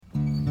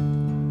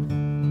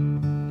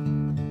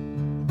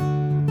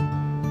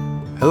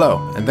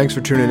Hello, and thanks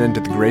for tuning in to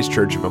the Grace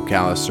Church of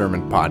Ocala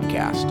Sermon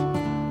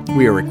Podcast.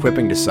 We are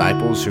equipping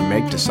disciples who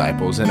make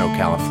disciples in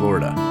Ocala,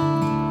 Florida.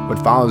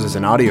 What follows is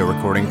an audio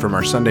recording from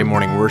our Sunday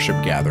morning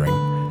worship gathering,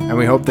 and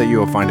we hope that you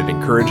will find it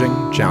encouraging,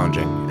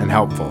 challenging, and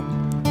helpful.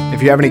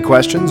 If you have any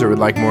questions or would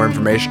like more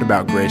information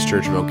about Grace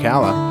Church of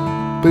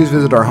Ocala, please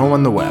visit our home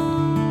on the web,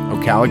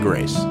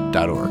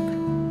 ocalagrace.org.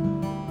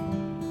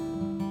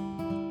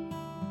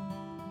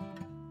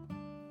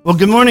 Well,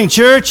 good morning,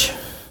 church.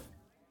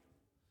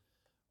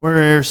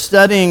 We're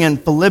studying in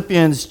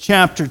Philippians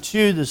chapter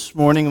 2 this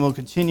morning, and we'll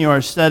continue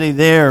our study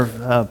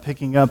there,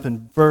 picking up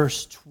in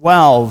verse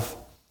 12.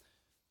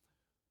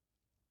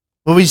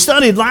 What we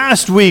studied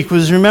last week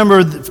was,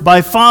 remember,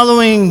 by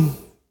following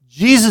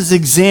Jesus'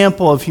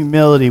 example of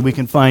humility, we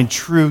can find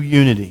true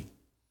unity.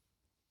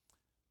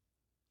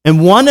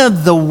 And one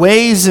of the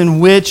ways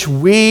in which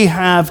we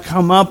have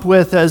come up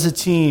with as a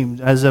team,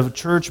 as a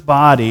church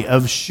body,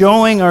 of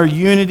showing our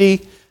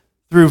unity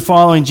through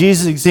following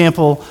Jesus'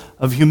 example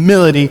of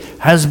humility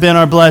has been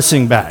our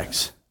blessing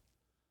bags.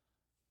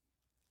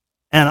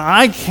 And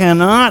I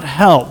cannot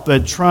help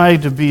but try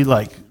to be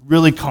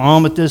really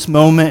calm at this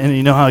moment, and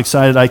you know how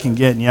excited I can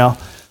get and yell.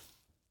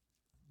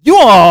 You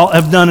all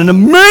have done an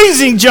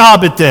amazing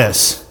job at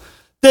this.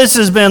 This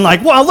has been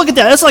wow, look at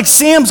that. That's like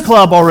Sam's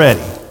Club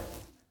already.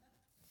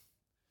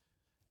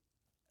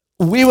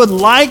 We would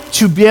like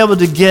to be able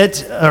to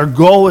get, our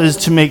goal is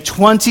to make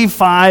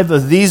 25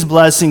 of these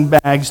blessing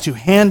bags to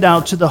hand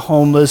out to the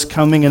homeless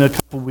coming in a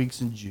couple weeks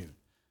in June.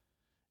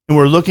 And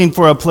we're looking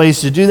for a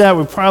place to do that.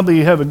 We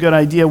probably have a good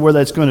idea where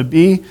that's going to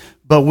be,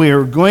 but we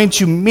are going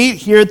to meet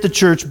here at the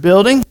church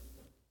building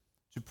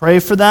to pray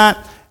for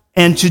that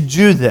and to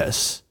do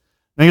this.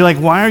 Now you're like,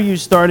 why are you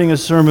starting a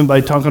sermon by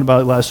talking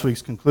about last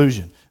week's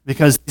conclusion?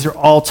 Because these are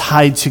all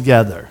tied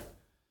together.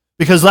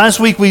 Because last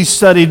week we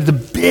studied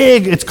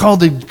it's called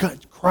the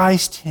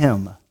Christ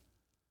hymn.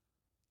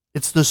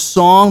 It's the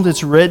song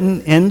that's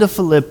written in the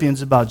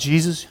Philippians about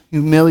Jesus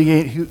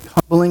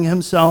humbling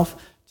himself,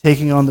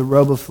 taking on the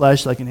robe of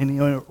flesh like any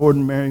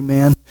ordinary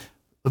man,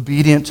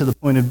 obedient to the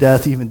point of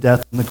death, even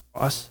death on the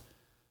cross.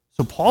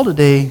 So Paul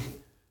today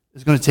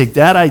is going to take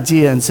that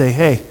idea and say,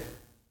 hey,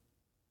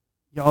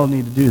 y'all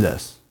need to do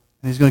this.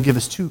 And he's going to give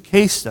us 2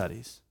 case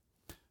studies.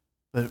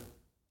 But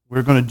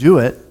we're going to do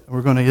it, and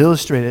we're going to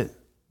illustrate it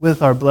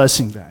with our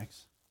blessing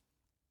bags.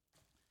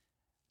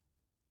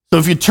 So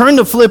if you turn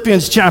to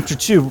Philippians chapter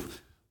 2,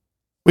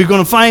 we're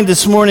going to find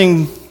this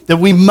morning that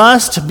we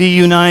must be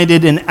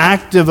united in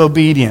active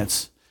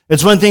obedience.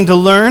 It's one thing to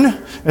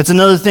learn, it's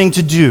another thing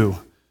to do.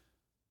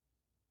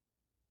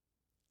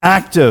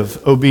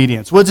 Active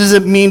obedience. What does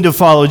it mean to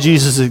follow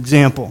Jesus'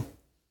 example?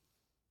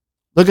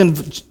 Look in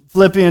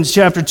Philippians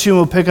chapter 2,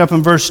 we'll pick up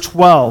in verse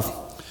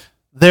 12.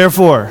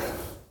 Therefore,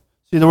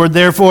 see the word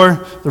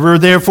therefore? The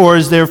word therefore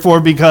is therefore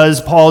because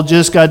Paul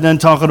just got done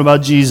talking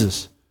about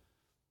Jesus.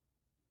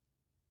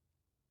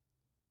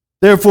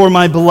 Therefore,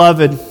 my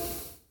beloved,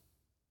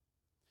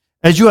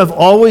 as you have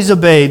always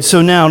obeyed,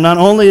 so now, not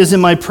only as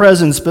in my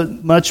presence,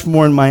 but much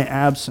more in my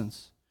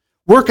absence,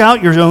 work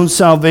out your own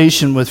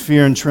salvation with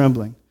fear and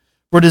trembling.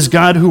 For it is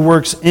God who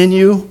works in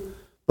you,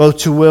 both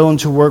to will and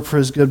to work for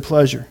his good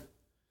pleasure.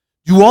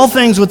 Do all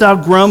things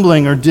without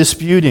grumbling or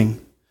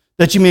disputing,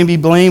 that you may be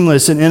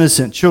blameless and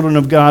innocent, children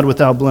of God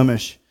without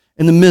blemish,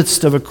 in the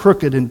midst of a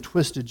crooked and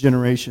twisted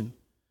generation,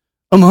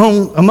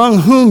 among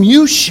whom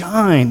you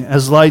shine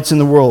as lights in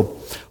the world,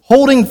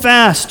 holding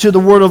fast to the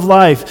word of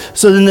life,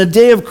 so that in the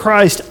day of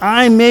Christ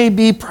I may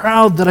be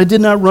proud that I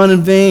did not run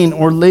in vain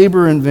or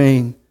labor in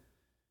vain.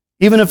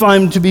 Even if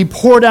I'm to be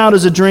poured out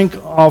as a drink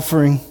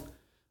offering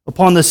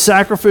upon the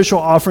sacrificial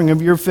offering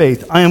of your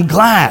faith, I am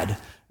glad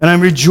and I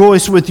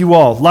rejoice with you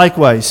all.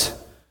 Likewise,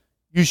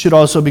 you should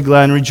also be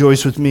glad and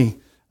rejoice with me.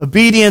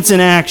 Obedience in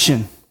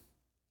action.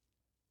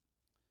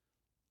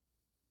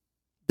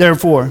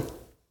 Therefore,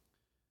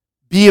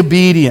 be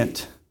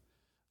obedient.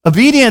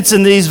 Obedience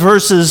in these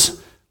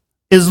verses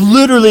is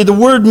literally, the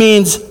word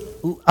means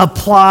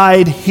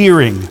applied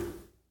hearing.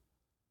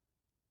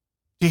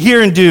 To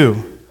hear and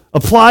do.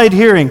 Applied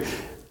hearing.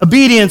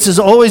 Obedience has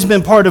always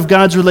been part of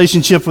God's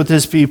relationship with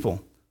his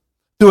people.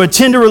 Through a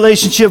tender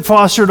relationship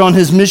fostered on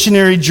his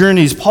missionary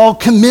journeys, Paul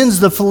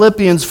commends the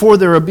Philippians for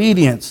their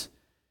obedience.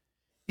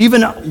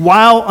 Even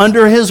while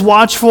under his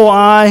watchful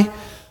eye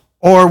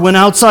or when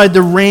outside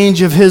the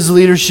range of his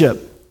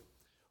leadership.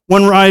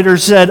 One writer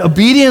said,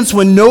 obedience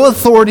when no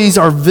authorities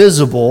are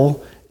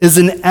visible is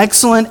an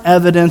excellent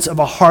evidence of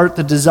a heart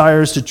that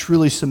desires to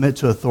truly submit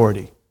to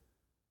authority.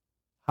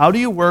 How do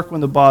you work when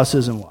the boss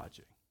isn't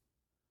watching?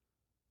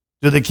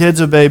 Do the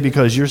kids obey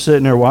because you're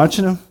sitting there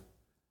watching them?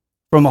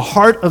 From a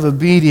heart of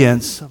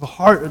obedience, of a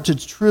heart to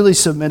truly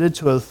submitted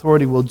to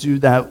authority will do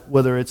that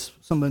whether it's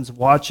someone's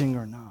watching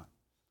or not.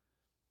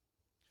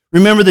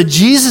 Remember that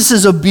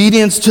Jesus'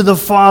 obedience to the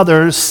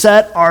Father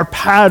set our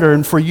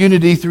pattern for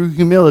unity through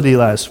humility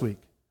last week.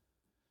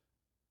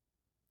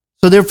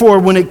 So therefore,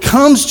 when it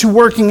comes to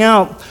working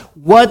out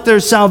what their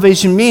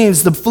salvation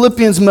means, the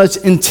Philippians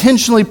must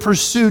intentionally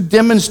pursue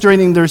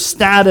demonstrating their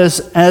status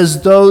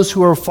as those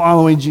who are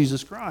following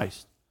Jesus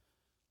Christ.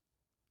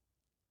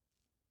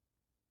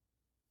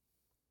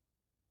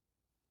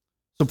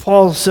 So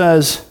Paul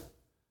says,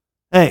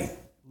 hey,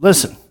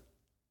 listen,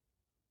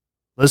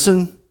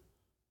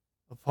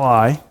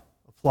 apply.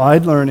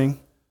 Applied learning,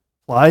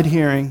 applied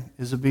hearing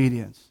is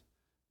obedience.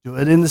 Do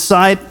it in the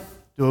sight,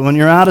 do it when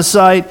you're out of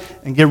sight,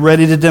 and get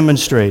ready to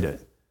demonstrate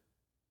it.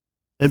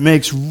 It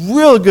makes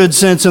real good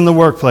sense in the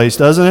workplace,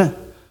 doesn't it?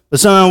 But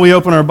somehow we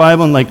open our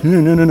Bible and like, no,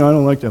 I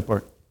don't like that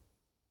part.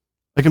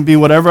 I can be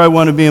whatever I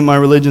want to be in my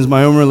religion,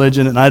 my own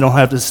religion, and I don't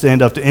have to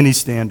stand up to any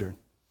standard.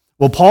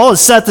 Well, Paul has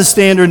set the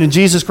standard in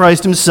Jesus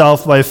Christ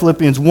himself by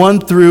Philippians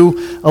 1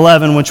 through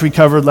 11, which we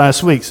covered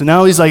last week. So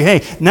now he's like,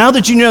 hey, now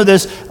that you know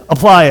this,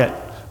 apply it.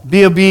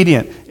 Be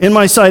obedient. In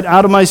my sight,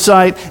 out of my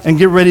sight, and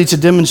get ready to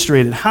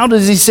demonstrate it. How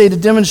does he say to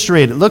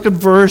demonstrate it? Look at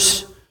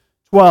verse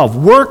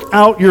 12. Work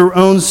out your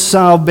own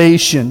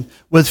salvation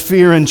with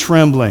fear and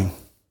trembling.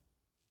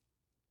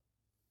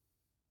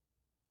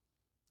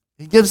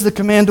 He gives the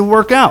command to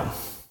work out.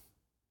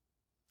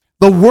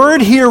 The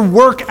word here,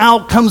 work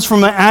out, comes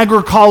from an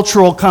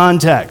agricultural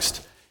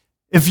context.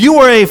 If you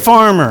were a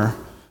farmer,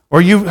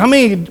 how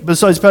many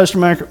besides Pastor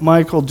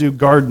Michael do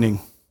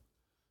gardening?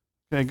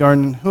 Okay,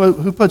 gardening.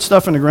 Who puts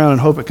stuff in the ground and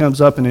hope it comes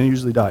up and it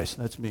usually dies?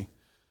 That's me.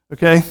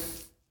 Okay?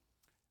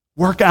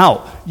 Work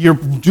out. You're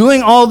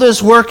doing all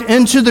this work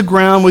into the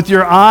ground with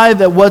your eye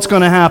that what's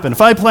going to happen.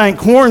 If I plant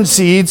corn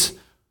seeds,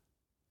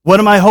 what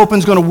am I hoping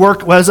is going to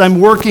work as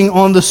I'm working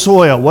on the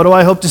soil? What do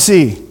I hope to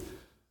see?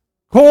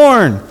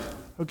 Corn.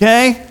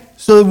 Okay?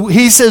 So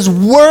he says,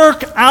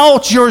 work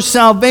out your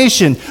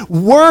salvation.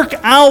 Work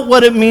out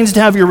what it means to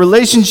have your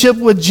relationship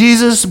with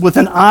Jesus with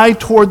an eye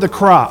toward the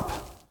crop.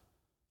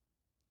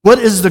 What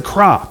is the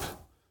crop?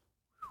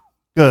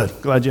 Good.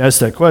 Glad you asked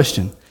that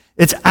question.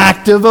 It's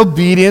active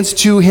obedience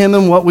to him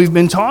and what we've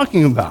been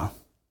talking about.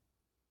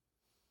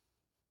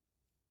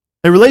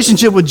 A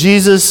relationship with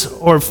Jesus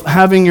or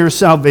having your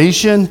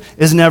salvation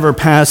is never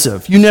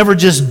passive. You never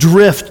just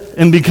drift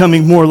in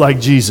becoming more like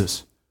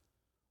Jesus.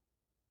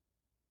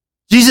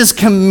 Jesus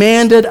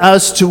commanded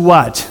us to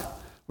what?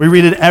 We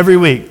read it every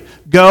week.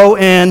 Go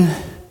and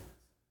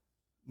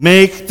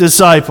make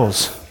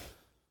disciples.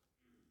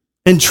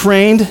 And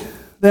trained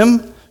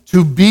them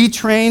to be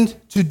trained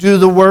to do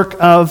the work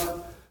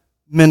of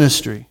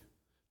ministry,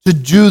 to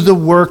do the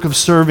work of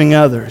serving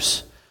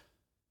others.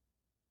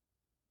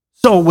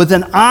 So, with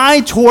an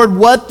eye toward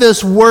what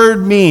this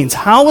word means,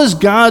 how is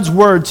God's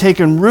word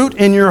taken root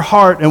in your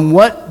heart, and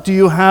what do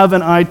you have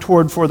an eye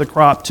toward for the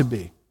crop to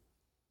be?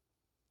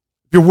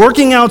 If you're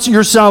working out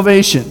your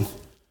salvation,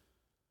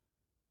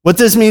 what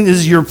this means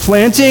is you're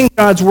planting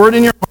God's word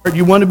in your heart.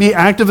 You want to be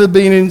active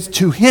obedient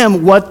to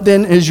him. What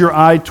then is your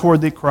eye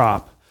toward the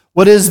crop?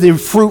 What is the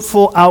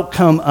fruitful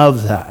outcome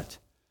of that?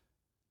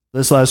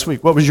 This last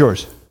week, what was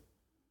yours?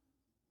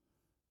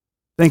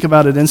 Think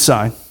about it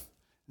inside.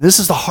 This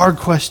is the hard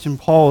question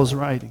Paul is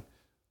writing.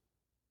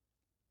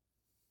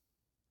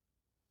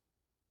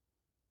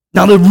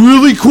 Now, the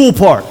really cool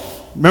part,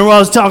 remember when I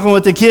was talking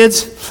with the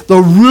kids? The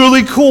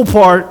really cool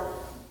part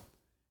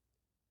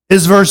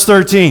is verse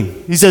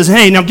 13. He says,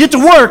 hey, now get to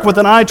work with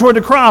an eye toward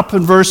the crop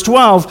in verse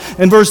 12.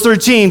 And verse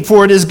 13,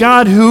 for it is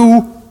God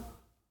who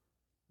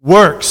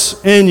works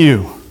in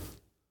you,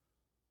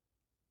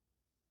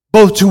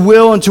 both to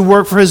will and to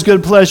work for his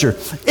good pleasure.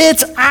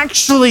 It's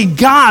actually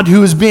God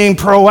who is being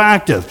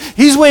proactive.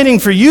 He's waiting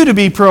for you to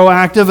be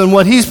proactive in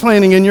what he's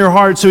planning in your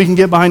heart so he can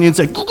get behind you and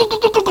say, go, go, go,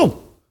 go, go,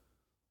 go.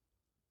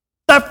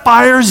 That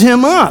fires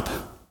him up.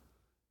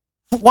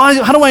 Why?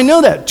 How do I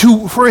know that?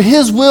 For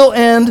his will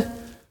and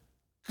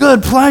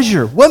good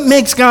pleasure. What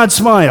makes God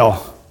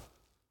smile?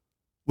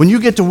 When you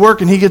get to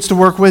work and he gets to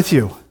work with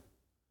you.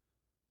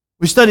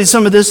 We studied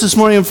some of this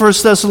morning in 1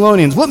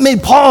 Thessalonians. What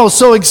made Paul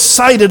so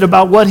excited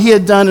about what he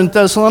had done in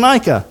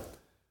Thessalonica?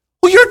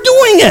 Well, you're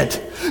doing it.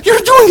 You're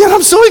doing it.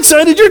 I'm so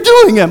excited you're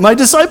doing it. My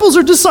disciples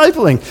are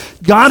discipling.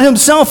 God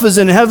himself is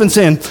in heaven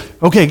saying,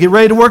 okay, get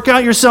ready to work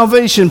out your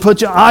salvation.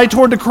 Put your eye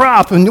toward the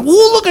crop. And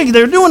look,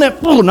 they're doing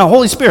it. Ooh, now,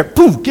 Holy Spirit,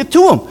 boom, get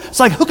to them. It's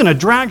like hooking a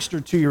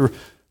dragster to your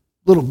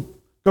little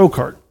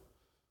go-kart.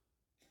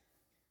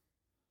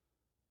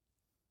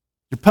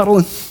 You're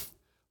pedaling,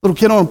 little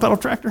kid on a pedal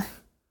tractor.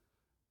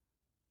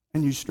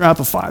 And you strap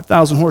a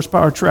 5,000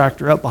 horsepower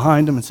tractor up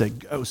behind him and say,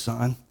 go,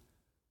 son.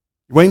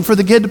 You're waiting for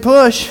the kid to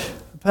push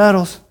the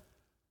pedals.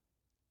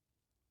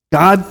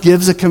 God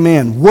gives a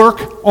command. Work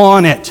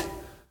on it.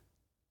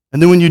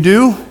 And then when you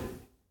do,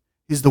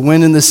 he's the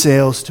wind in the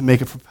sails to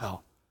make it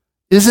propel.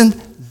 Isn't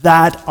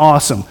that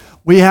awesome?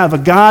 We have a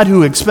God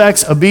who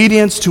expects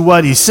obedience to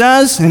what he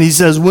says, and he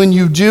says, when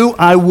you do,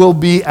 I will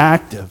be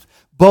active.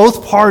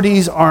 Both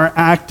parties are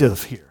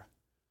active here.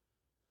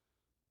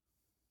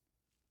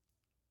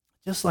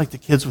 Just like the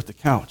kids with the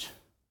couch.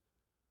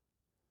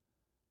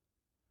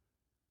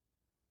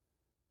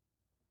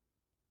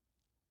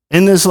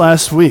 In this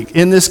last week,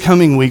 in this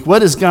coming week,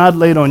 what has God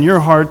laid on your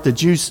heart that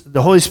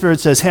the Holy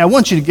Spirit says, hey, I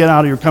want you to get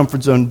out of your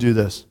comfort zone and do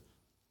this.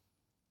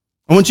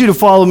 I want you to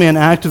follow me in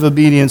active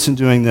obedience in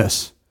doing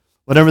this.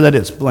 Whatever that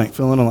is, blank,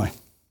 fill in a line.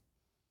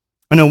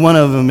 I know one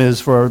of them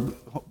is for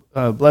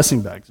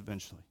blessing bags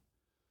eventually.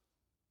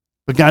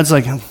 But God's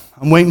like,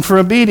 I'm waiting for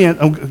obedience.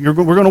 We're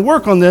going to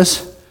work on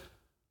this.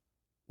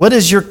 What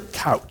is your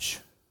couch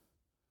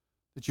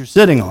that you're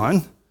sitting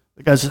on?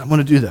 The guy says, I'm going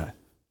to do that.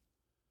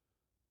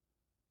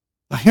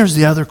 Now, here's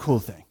the other cool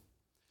thing.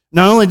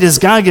 Not only does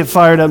God get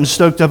fired up and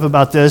stoked up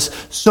about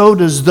this, so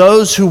does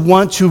those who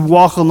want to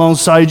walk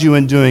alongside you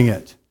in doing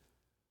it.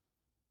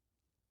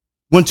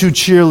 Want to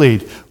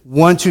cheerlead,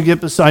 want to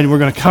get beside you. We're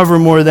going to cover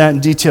more of that in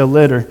detail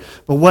later.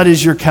 But what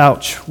is your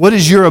couch? What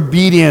is your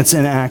obedience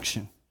in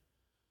action?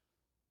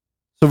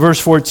 So verse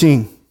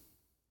 14.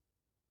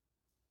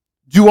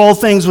 Do all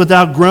things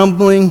without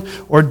grumbling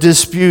or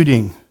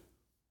disputing.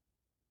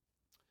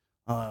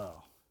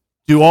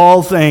 Do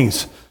all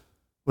things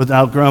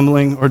without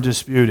grumbling or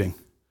disputing.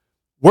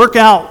 Work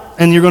out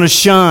and you're going to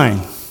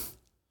shine.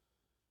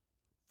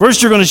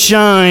 First, you're going to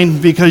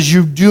shine because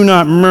you do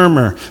not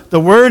murmur. The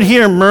word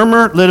here,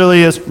 murmur,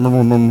 literally is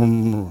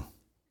murmur.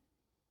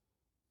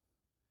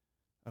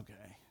 Okay.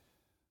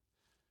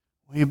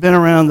 Well, you've been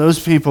around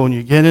those people and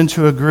you get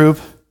into a group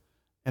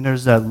and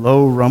there's that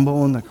low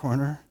rumble in the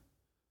corner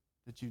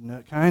that you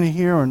kind of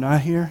hear or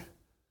not hear.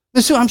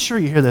 I'm sure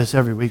you hear this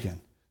every weekend.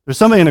 There's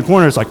somebody in the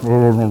corner that's like,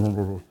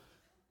 no.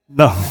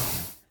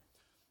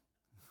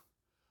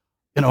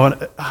 You know,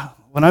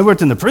 when I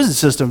worked in the prison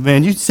system,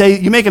 man,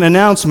 you make an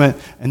announcement,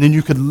 and then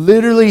you could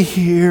literally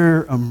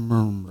hear a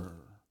murmur.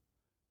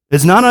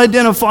 It's not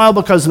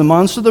identifiable because the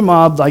monster of the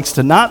mob likes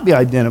to not be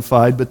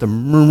identified, but the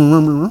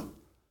murmur.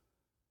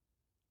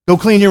 Go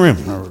clean your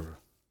room.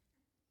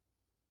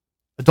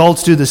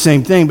 Adults do the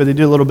same thing, but they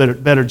do a little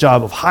bit better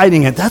job of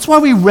hiding it. That's why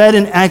we read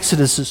in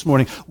Exodus this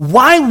morning.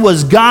 Why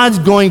was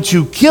God going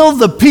to kill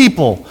the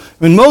people?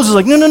 And Moses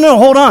was like, no,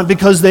 hold on,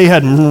 because they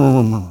had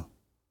murmur.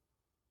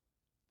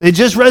 They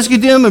just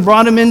rescued him and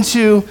brought him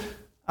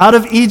out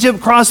of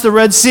Egypt, crossed the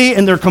Red Sea,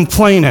 and they're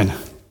complaining.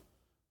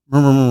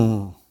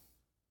 Now,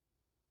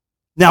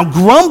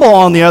 grumble,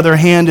 on the other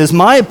hand, is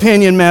my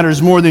opinion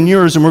matters more than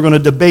yours, and we're going to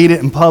debate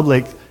it in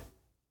public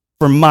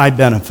for my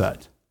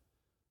benefit.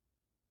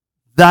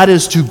 That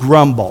is to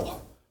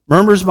grumble.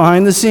 Murmurs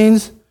behind the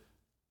scenes.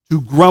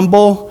 To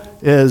grumble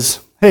is,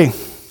 hey,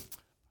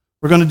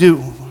 we're going to do,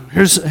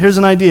 here's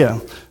an idea.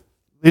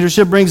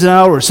 Leadership brings it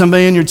out, or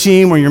somebody in your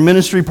team or your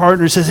ministry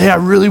partner says, hey, I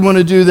really want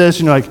to do this.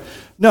 And you're like,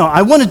 no,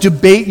 I want to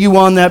debate you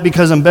on that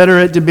because I'm better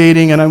at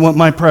debating and I want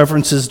my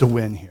preferences to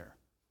win here.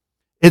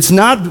 It's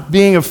not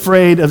being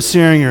afraid of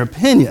sharing your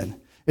opinion.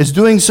 It's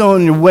doing so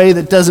in a way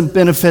that doesn't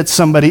benefit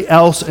somebody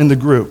else in the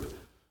group.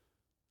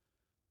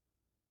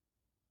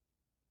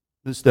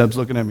 Ms. Deb's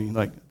looking at me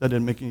like, that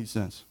didn't make any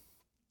sense.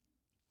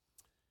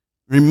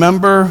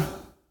 Remember,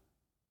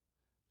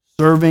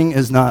 serving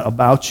is not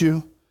about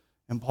you.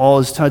 And Paul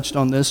has touched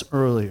on this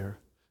earlier.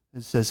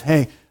 It says,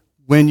 hey,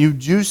 when you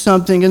do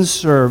something and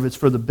serve, it's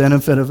for the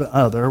benefit of the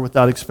other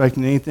without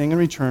expecting anything in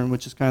return,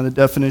 which is kind of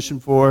the definition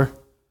for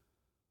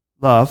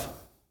love.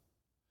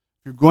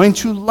 If you're going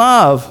to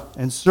love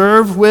and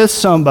serve with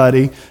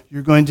somebody,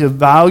 you're going to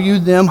value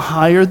them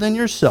higher than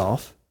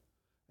yourself.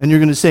 And you're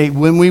going to say,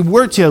 when we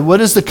work together, what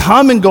is the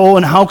common goal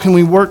and how can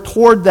we work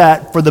toward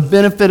that for the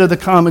benefit of the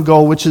common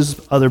goal, which is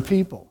other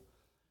people?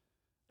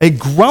 A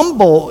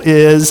grumble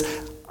is,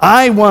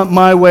 I want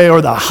my way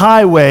or the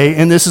highway,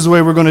 and this is the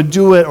way we're going to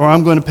do it, or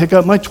I'm going to pick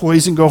up my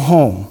toys and go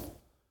home.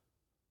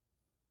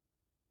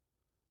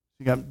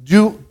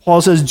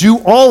 Paul says, do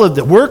all of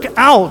that. Work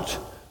out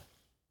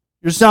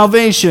your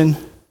salvation.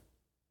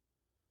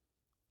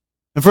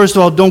 And first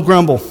of all, don't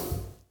grumble.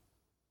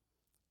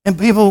 And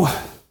people,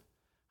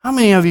 how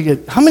many of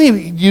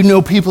you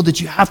know people that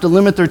you have to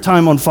limit their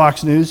time on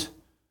Fox News?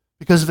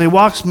 Because if they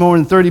watch more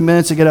than 30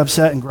 minutes, they get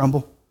upset and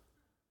grumble.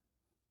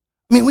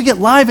 I mean, we get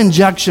live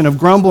injection of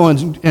grumble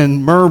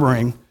and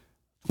murmuring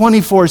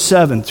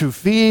 24/7 through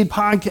feed,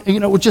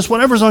 podcast, just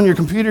whatever's on your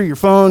computer, your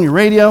phone, your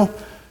radio.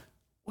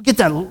 We'll get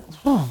that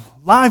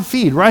live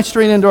feed right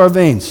straight into our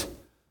veins.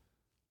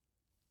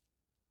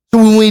 So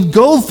when we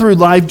go through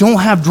life,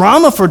 don't have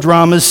drama for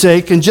drama's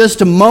sake and just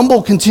to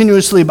mumble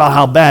continuously about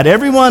how bad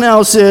everyone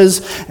else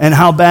is and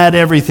how bad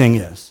everything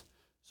is.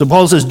 So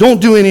Paul says,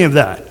 don't do any of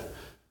that.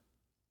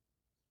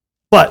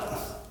 But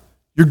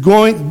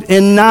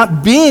in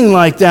not being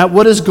like that,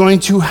 what is going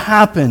to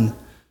happen?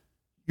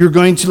 You're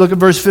going to look at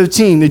verse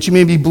 15, that you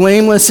may be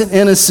blameless and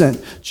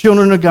innocent,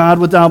 children of God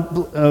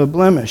without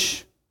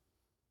blemish.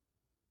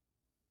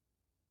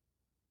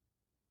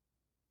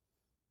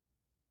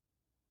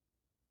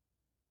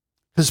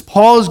 Because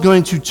Paul is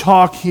going to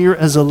talk here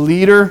as a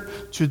leader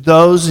to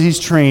those he's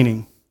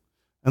training.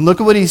 And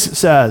look at what he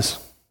says.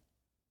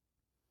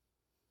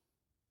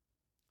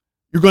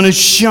 You're going to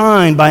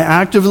shine by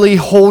actively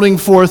holding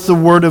forth the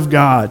Word of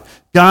God,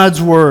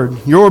 God's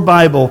Word, your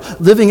Bible,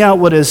 living out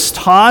what is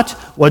taught,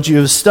 what you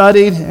have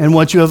studied, and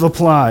what you have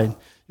applied.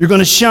 You're going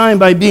to shine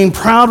by being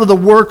proud of the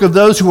work of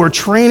those who are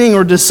training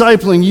or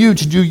discipling you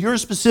to do your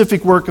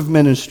specific work of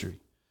ministry.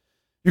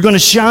 You're going to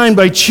shine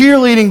by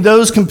cheerleading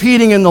those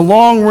competing in the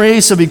long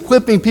race of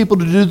equipping people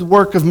to do the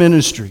work of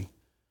ministry.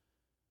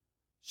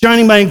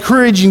 Shining by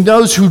encouraging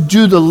those who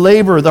do the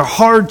labor, the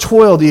hard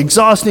toil, the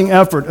exhausting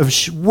effort of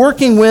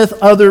working with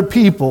other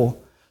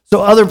people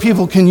so other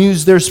people can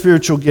use their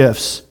spiritual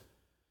gifts.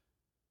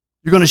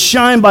 You're going to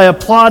shine by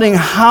applauding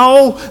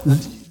how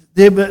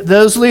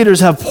those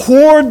leaders have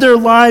poured their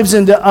lives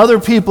into other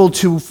people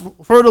to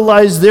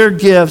fertilize their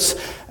gifts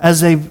as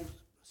they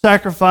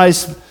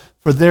sacrifice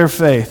for their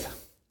faith.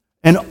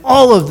 And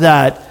all of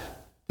that,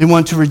 they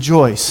want to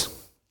rejoice.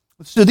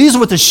 So these are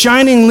what the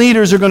shining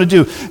leaders are going to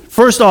do.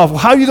 First off,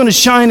 how are you going to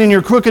shine in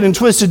your crooked and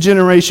twisted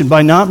generation?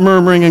 By not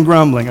murmuring and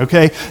grumbling,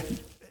 okay?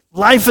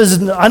 Life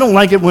is, I don't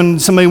like it when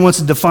somebody wants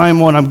to define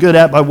what I'm good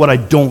at by what I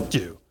don't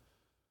do.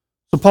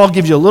 So Paul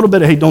gives you a little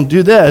bit of, hey, don't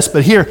do this,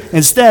 but here,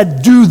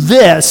 instead, do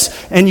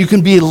this, and you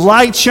can be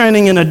light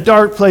shining in a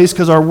dark place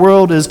because our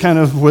world is kind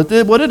of what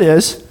it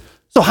is.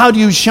 So how do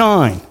you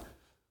shine?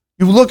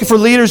 You look for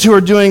leaders who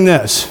are doing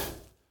this.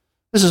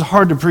 This is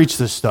hard to preach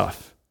this stuff.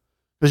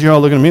 Because you're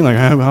all looking at me like,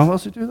 how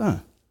else do you do that?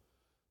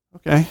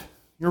 Okay,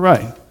 you're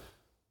right.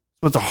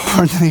 But the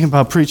hard thing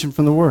about preaching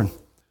from the Word.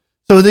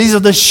 So these are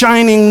the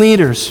shining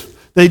leaders.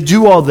 They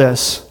do all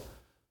this.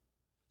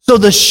 So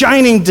the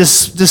shining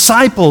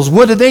disciples,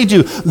 what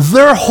do?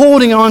 They're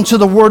holding on to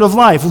the word of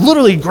life,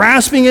 literally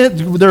grasping it,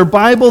 their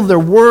Bible, their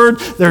word,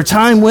 their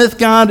time with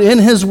God in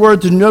His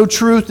word to know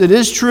truth that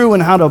is true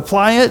and how to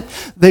apply it.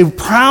 They're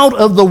proud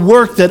of the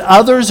work that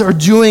others are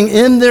doing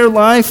in their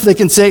life. They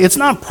can say, it's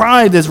not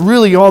pride that's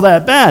really all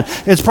that bad.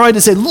 It's pride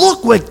to say,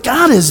 look what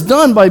God has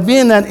done by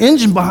being that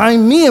engine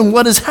behind me and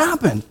what has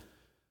happened.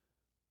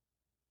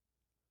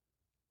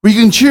 Where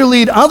you can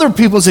cheerlead other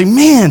people and say,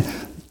 man,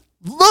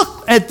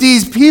 look at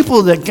these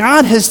people that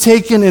God has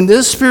taken in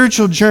this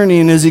spiritual journey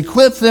and has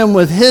equipped them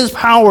with His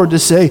power to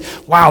say,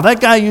 wow, that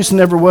guy used to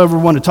never ever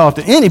want to talk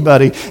to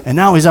anybody, and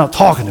now he's out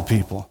talking to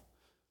people.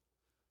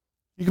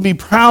 You can be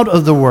proud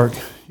of the work.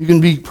 You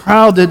can be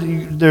proud that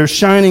they're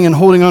shining and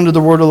holding on to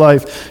the word of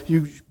life.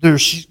 You're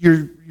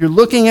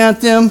looking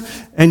at them,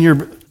 and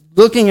you're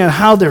looking at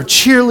how they're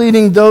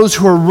cheerleading those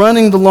who are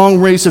running the long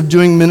race of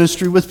doing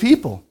ministry with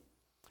people.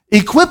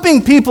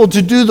 Equipping people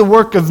to do the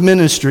work of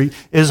ministry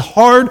is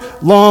hard,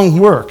 long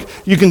work.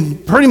 You can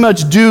pretty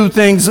much do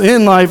things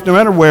in life, no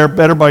matter where,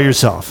 better by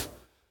yourself.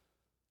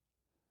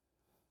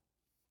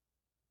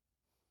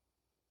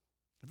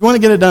 If you want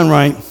to get it done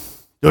right,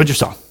 do it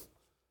yourself.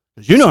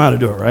 Because you know how to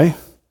do it right.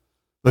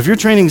 But if you're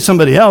training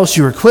somebody else,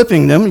 you're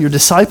equipping them, you're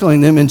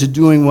discipling them into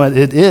doing what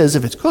it is.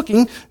 If it's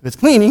cooking, if it's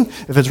cleaning,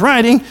 if it's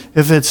writing,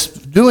 if it's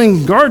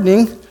doing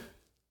gardening,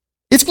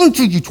 it's going to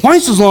take you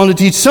twice as long to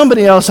teach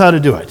somebody else how to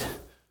do it.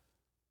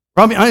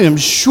 Robbie, I am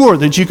sure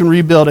that you can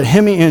rebuild a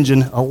Hemi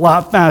engine a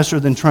lot faster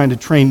than trying to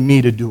train me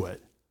to do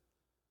it.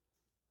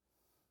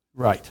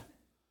 Right.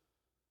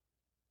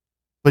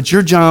 But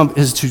your job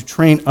is to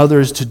train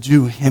others to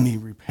do Hemi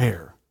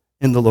repair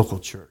in the local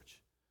church.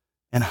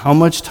 And how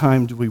much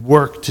time do we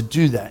work to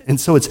do that? And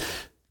so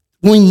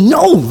we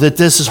know that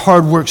this is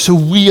hard work, so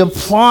we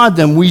applaud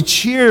them, we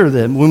cheer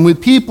them when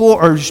people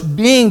are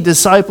being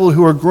discipled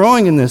who are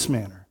growing in this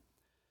manner.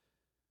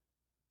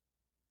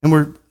 And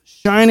we're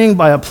shining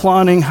by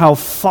applauding how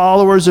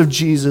followers of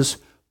Jesus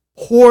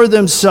pour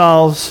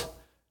themselves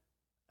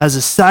as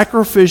a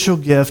sacrificial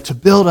gift to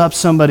build up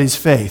somebody's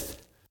faith.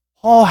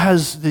 Paul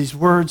has these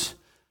words.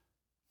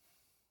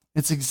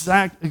 It's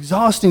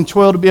exhausting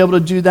toil to be able to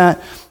do that.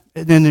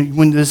 And then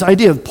when this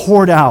idea of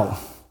poured out,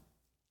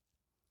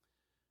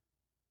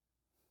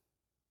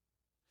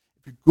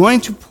 if you're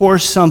going to pour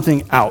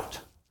something out,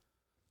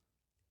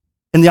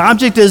 and the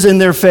object is in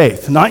their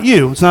faith, not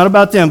you, it's not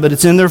about them, but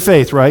it's in their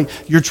faith, right?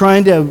 You're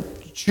trying to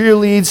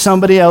cheerlead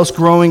somebody else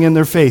growing in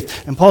their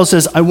faith. And Paul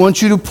says, I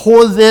want you to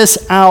pour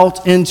this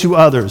out into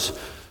others.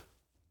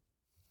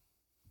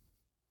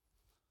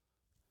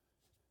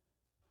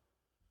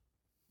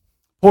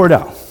 Pour it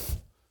out.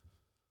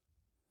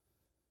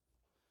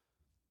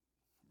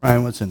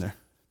 Ryan, what's in there?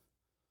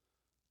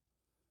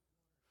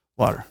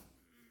 Water.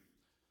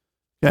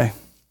 Okay.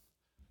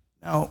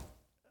 Now,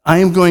 I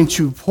am going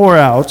to pour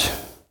out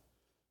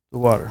the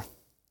water.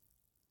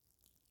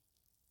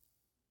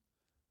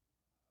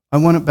 I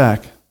want it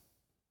back.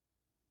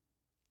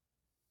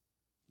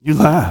 You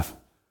laugh.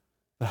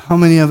 But how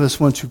many of us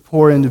want to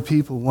pour into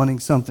people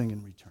wanting something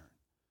in return?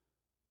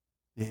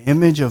 The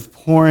image of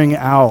pouring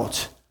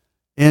out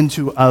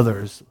into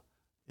others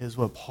is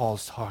what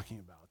Paul's talking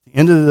about. The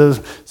end of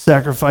the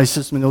sacrifice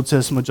system in the Old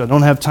Testament, which I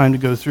don't have time to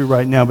go through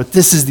right now, but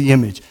this is the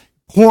image.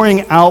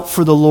 Pouring out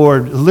for the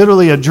Lord.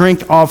 Literally a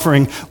drink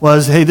offering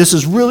was, hey, this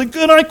is really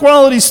good, high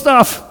quality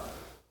stuff.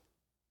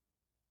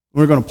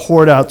 We're going to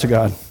pour it out to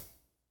God.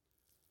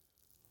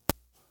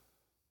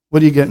 What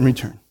do you get in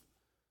return?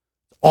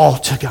 All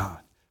to God.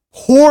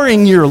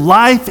 Pouring your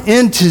life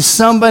into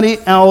somebody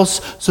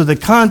else so the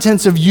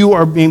contents of you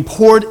are being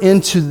poured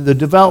into the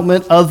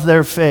development of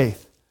their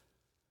faith.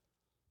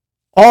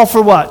 All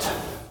for what?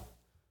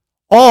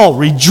 All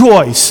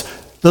rejoice.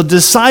 The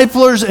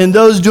disciplers and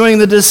those doing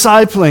the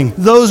discipling,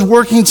 those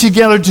working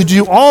together to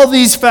do all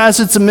these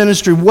facets of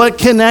ministry, what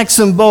connects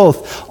them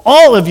both?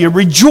 All of you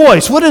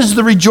rejoice. What is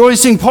the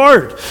rejoicing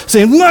part?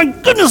 Saying, my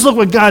goodness, look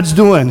what God's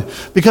doing.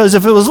 Because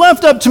if it was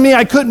left up to me,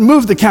 I couldn't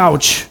move the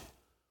couch.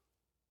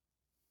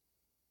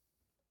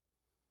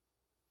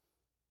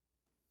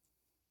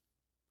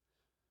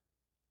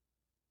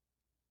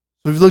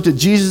 We've looked at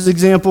Jesus'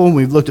 example, and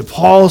we've looked at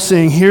Paul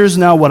saying, here's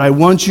now what I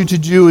want you to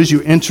do as you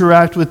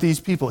interact with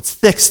these people. It's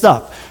thick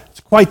stuff. It's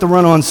quite the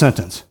run-on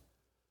sentence.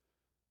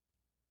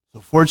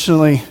 So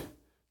fortunately,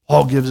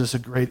 Paul gives us a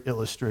great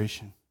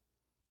illustration.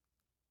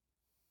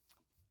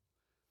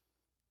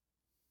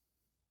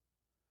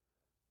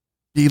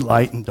 Be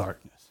light in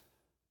darkness.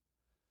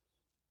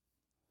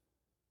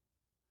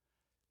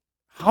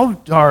 How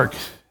dark,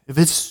 if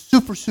it's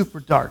super, super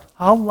dark,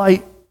 how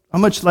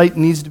much light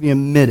needs to be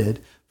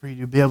emitted for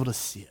you to be able to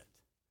see it?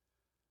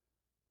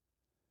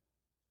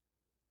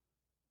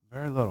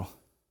 Very little.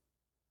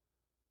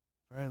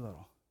 Very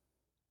little.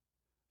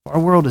 Our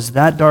world is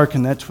that dark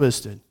and that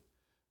twisted.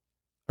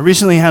 I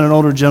recently had an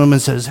older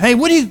gentleman says, hey,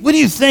 what do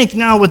you think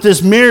now with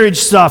this marriage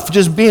stuff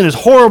just being as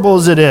horrible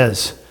as it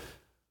is?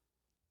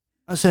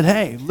 I said,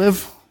 hey,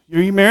 are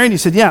you married? He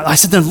said, yeah. I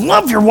said, then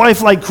love your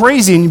wife like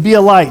crazy and be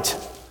a light.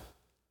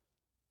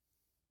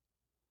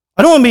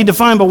 I don't want to be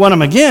defined by what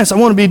I'm against. I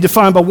want to be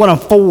defined by what I'm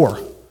for.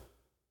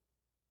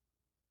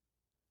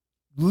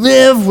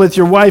 Live with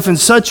your wife in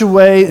such a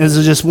way,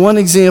 as just one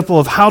example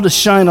of how to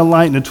shine a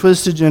light in a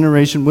twisted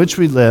generation in which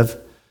we live,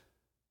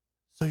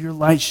 so your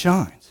light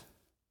shines.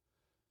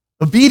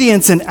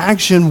 Obedience and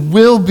action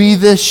will be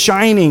this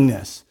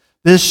shiningness,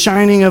 this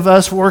shining of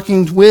us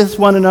working with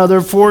one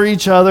another, for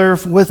each other,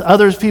 with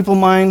others people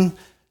mind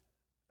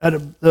at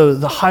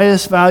the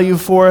highest value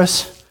for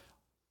us.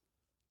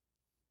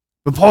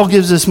 But Paul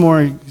gives us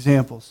more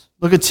examples.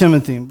 Look at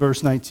Timothy in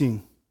verse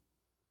 19.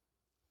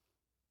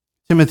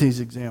 Timothy's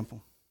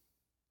example.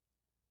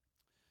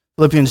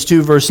 Philippians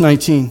 2, verse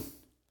 19.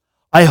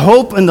 I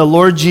hope in the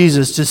Lord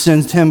Jesus to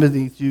send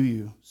Timothy to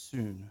you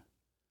soon,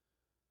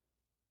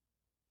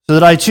 so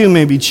that I too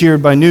may be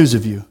cheered by news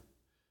of you.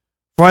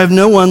 For I have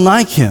no one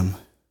like him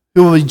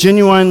who will be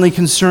genuinely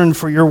concerned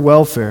for your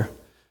welfare,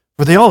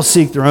 for they all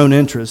seek their own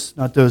interests,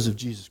 not those of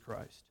Jesus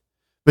Christ.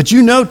 But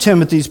you know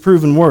Timothy's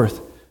proven worth,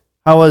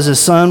 how as a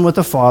son with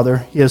a father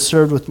he has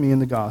served with me in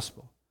the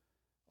gospel.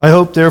 I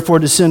hope, therefore,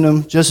 to send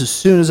him just as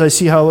soon as I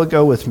see how it will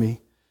go with me,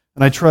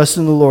 and I trust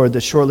in the Lord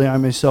that shortly I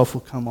myself will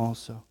come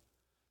also.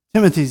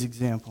 Timothy's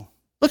example.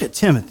 Look at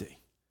Timothy.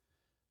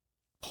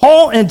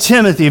 Paul and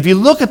Timothy, if you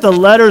look at the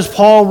letters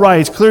Paul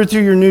writes clear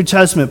through your New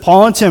Testament,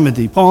 Paul and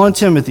Timothy, Paul and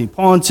Timothy,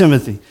 Paul and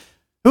Timothy.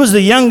 Who was the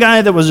young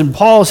guy that was in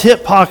Paul's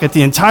hip pocket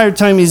the entire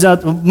time he's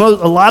out, a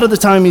lot of the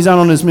time he's out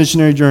on his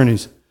missionary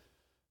journeys?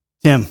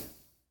 Tim.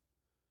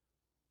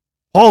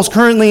 Paul's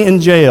currently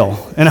in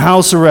jail, in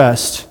house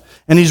arrest.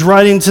 And he's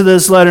writing to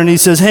this letter, and he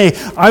says, hey,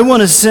 I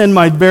want to send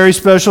my very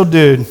special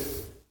dude.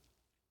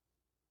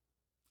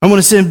 I want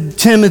to send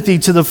Timothy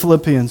to the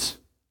Philippians.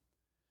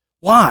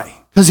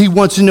 Why? Because he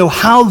wants to know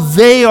how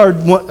they are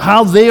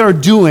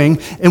doing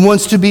and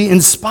wants to be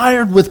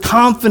inspired with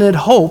confident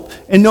hope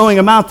in knowing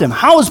about them.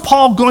 How is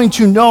Paul going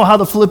to know how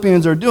the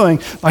Philippians are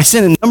doing? By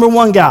sending number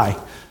one guy.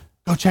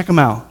 Go check them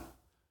out.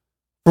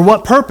 For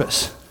what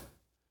purpose?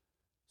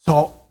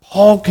 So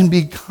Paul can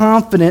be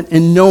confident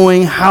in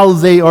knowing how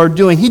they are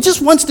doing. He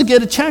just wants to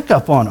get a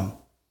checkup on them.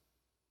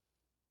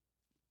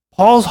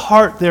 Paul's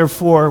heart,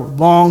 therefore,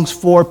 longs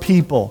for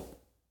people.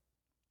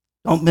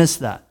 Don't miss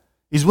that.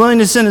 He's willing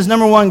to send his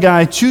number one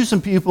guy to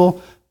some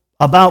people,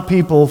 about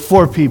people,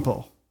 for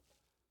people.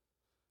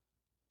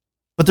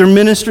 But they're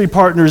ministry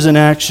partners in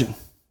action.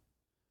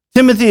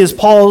 Timothy is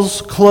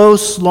Paul's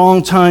close,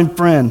 longtime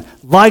friend,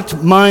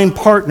 like-minded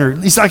partner.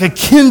 He's like a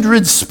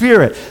kindred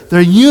spirit.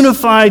 They're a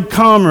unified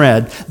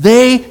comrade.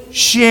 They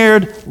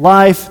shared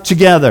life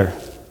together.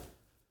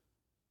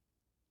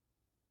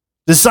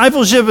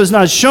 Discipleship is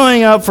not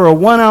showing up for a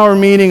 1-hour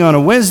meeting on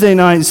a Wednesday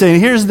night and saying,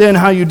 here's then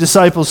how you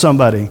disciple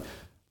somebody.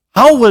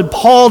 How would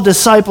Paul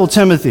disciple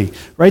Timothy?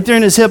 Right there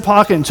in his hip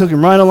pocket and took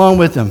him right along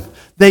with him.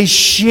 They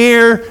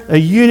share a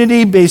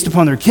unity based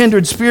upon their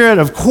kindred spirit.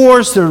 Of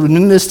course, they're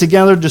in this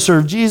together to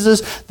serve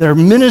Jesus. They're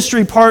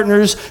ministry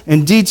partners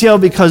in detail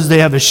because they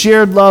have a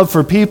shared love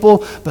for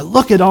people. But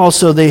look at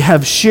also, they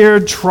have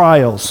shared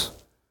trials.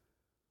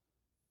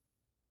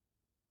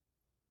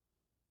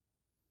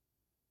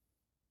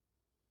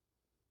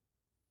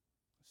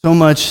 So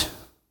much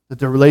that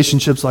their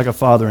relationship's like a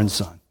father and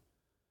son.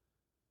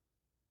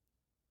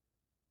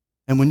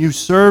 And when you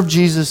serve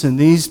Jesus in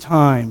these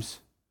times,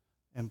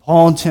 and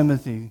Paul and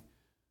Timothy,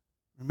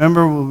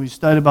 remember when we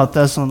studied about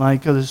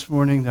Thessalonica this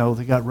morning? Though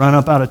they got run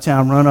up out of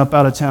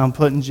town,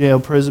 put in jail,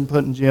 prison,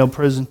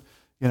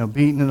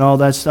 beaten and all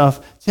that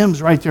stuff.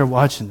 Tim's right there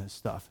watching this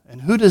stuff.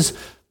 And who does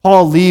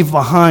Paul leave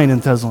behind in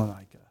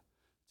Thessalonica?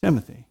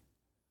 Timothy.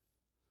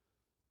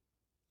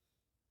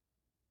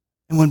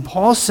 And when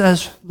Paul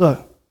says,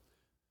 look,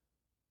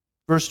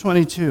 verse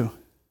 22,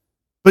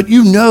 but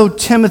you know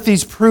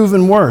Timothy's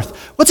proven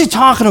worth. What's he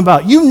talking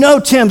about? You know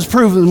Tim's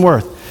proven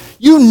worth.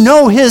 You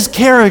know his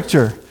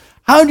character.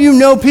 How do you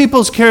know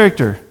people's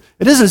character?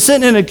 It isn't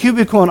sitting in a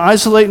cubicle and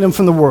isolating them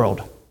from the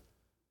world.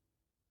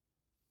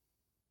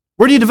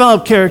 Where do you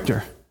develop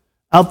character?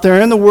 Out there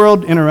in the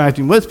world,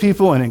 interacting with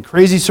people and in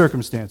crazy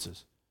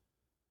circumstances.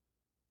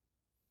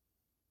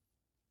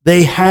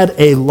 They had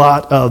a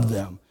lot of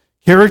them.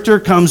 Character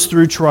comes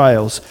through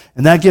trials,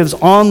 and that gives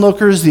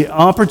onlookers the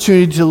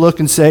opportunity to look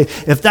and say,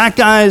 if that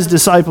guy is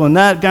discipling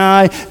that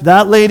guy,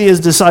 that lady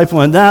is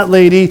discipling that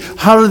lady,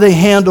 how do they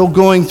handle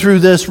going through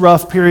this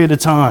rough period of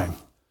time?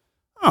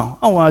 Oh,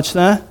 I'll watch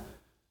that.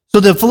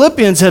 So the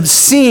Philippians have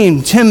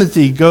seen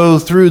Timothy go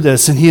through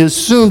this, and he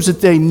assumes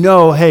that they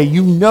know, hey,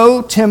 you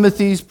know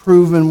Timothy's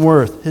proven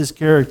worth, his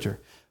character.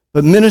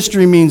 But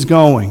ministry means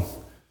going.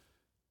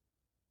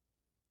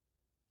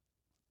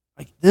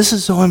 Like, this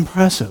is so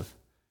impressive.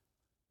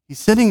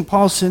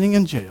 Paul's sitting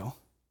in jail.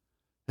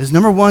 His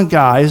number one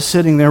guy is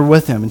sitting there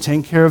with him and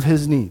taking care of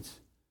his needs.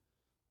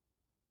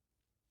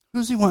 Who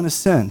does he want to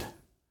send?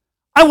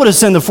 I would have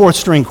sent the fourth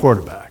string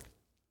quarterback.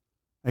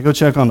 I go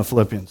check on the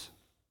Philippians.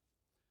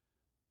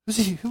 Who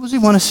does he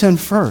want to send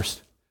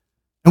first?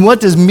 And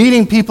what does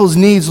meeting people's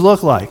needs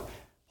look like?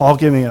 Paul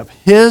giving up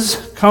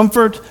his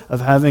comfort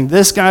of having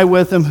this guy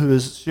with him who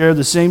has shared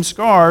the same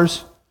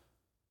scars.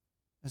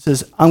 It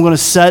says, I'm going to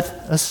set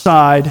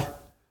aside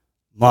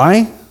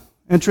my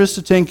interest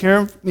to take care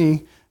of me,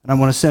 and I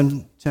want to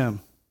send Tim.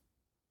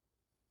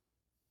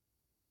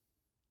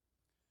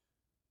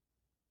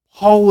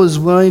 Paul was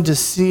willing to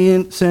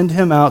send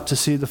him out to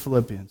see the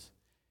Philippians.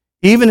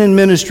 Even in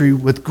ministry,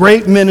 with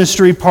great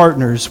ministry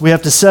partners, we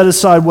have to set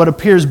aside what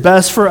appears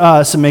best for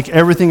us and make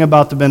everything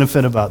about the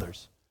benefit of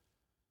others.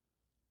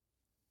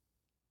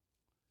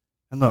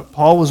 And look,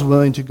 Paul was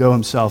willing to go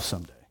himself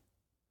someday.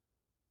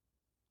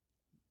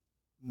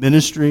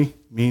 Ministry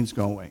means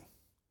going.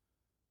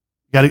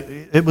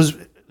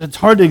 It's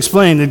hard to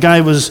explain. The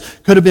guy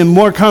could have been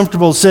more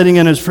comfortable sitting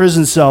in his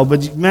prison cell,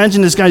 but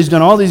imagine this guy who's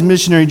done all these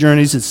missionary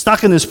journeys, is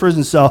stuck in this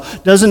prison cell,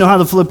 doesn't know how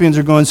the Philippians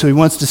are going, so he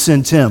wants to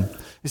send Tim.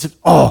 He said,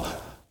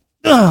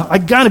 I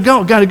gotta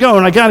go,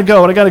 and I gotta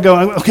go.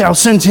 Okay, I'll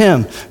send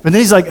Tim. But then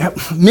he's like,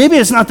 maybe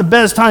it's not the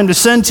best time to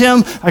send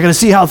Tim. I gotta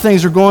see how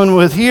things are going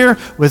with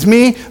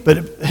me. But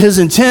his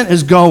intent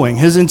is going.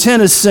 His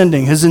intent is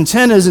sending. His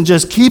intent isn't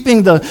just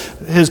keeping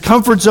his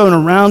comfort zone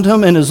around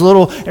him and his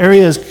little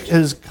area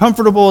as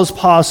comfortable as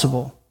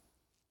possible.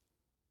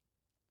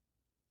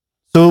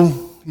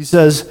 So he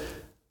says,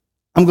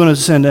 I'm going to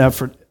send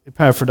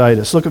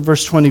Epaphroditus. Look at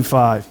verse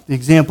 25, the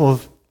example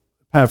of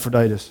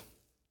Epaphroditus.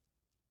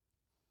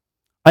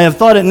 I have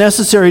thought it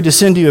necessary to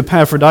send you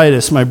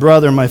Epaphroditus, my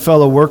brother, my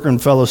fellow worker and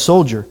fellow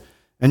soldier,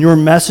 and your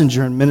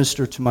messenger and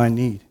minister to my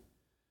need.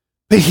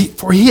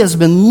 For he has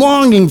been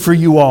longing for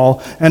you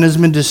all and has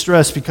been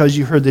distressed because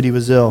you heard that he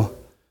was ill.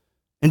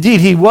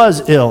 Indeed, he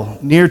was ill,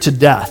 near to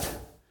death.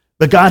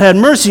 But God had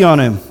mercy on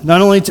him,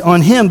 not only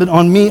on him, but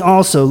on me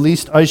also,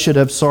 lest I should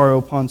have sorrow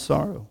upon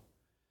sorrow.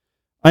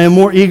 I am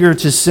more eager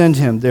to send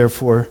him,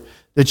 therefore,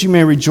 that you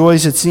may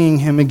rejoice at seeing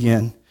him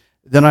again,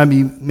 than I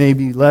may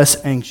be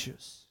less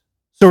anxious.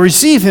 So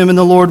receive him in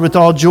the Lord with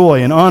all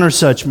joy and honor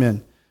such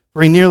men,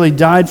 for he nearly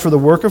died for the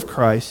work of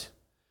Christ,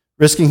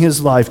 risking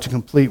his life to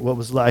complete what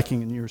was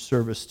lacking in your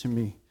service to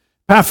me.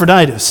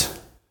 Epaphroditus.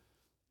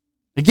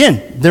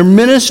 Again, they're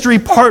ministry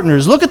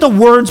partners. Look at the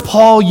words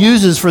Paul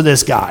uses for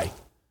this guy.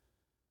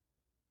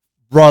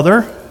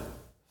 Brother,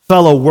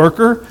 fellow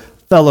worker,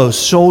 fellow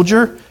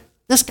soldier.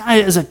 This guy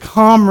is a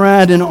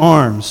comrade in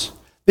arms.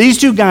 These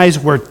two guys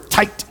were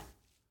tight.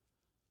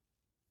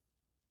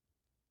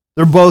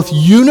 They're both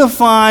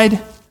unified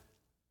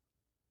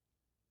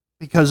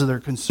because of their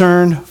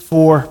concern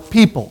for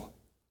people.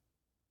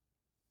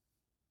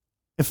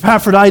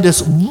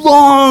 Epaphroditus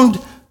longed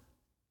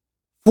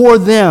for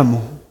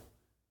them.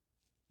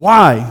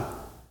 Why?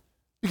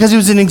 Because he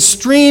was in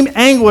extreme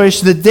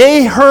anguish that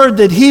they heard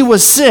that he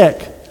was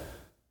sick.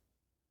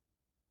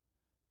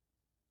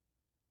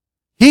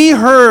 He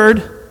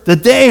heard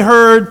that they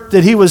heard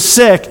that he was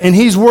sick, and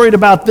he's worried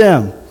about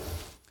them.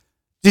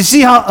 Do you see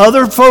how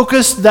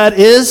other-focused that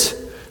is?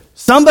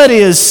 Somebody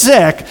is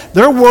sick.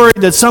 They're worried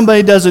that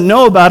somebody doesn't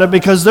know about it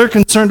because they're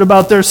concerned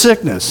about their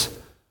sickness.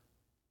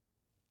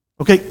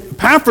 Okay,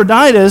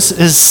 Epaphroditus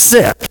is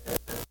sick,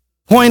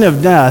 point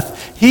of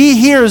death.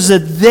 He hears that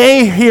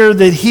they hear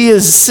that he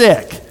is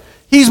sick.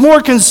 He's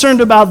more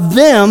concerned about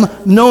them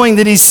knowing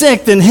that he's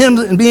sick than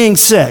him being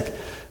sick.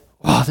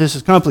 Oh, this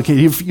is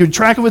complicated. If you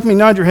track it with me,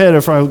 nod your head,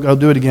 or I'll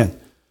do it again.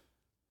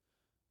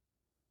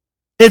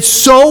 It's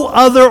so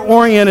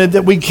other-oriented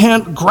that we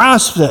can't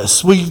grasp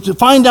this. We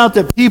find out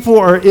that people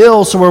are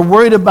ill, so we're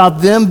worried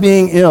about them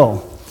being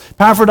ill.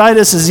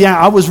 Epaphroditus says,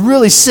 I was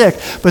really sick,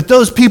 but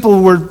those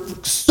people were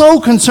so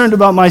concerned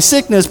about my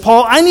sickness,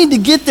 Paul, I need to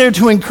get there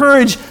to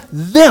encourage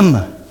them.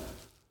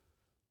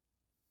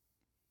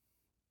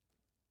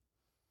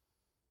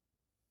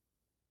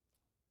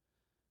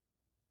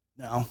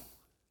 Now,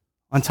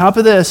 on top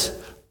of this,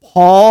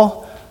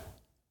 Paul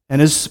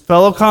and his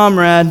fellow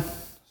comrade,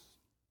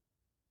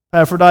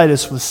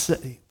 Epaphroditus,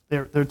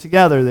 they're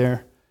together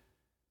there.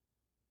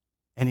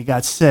 And he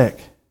got sick.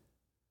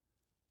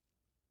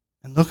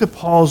 And look at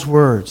Paul's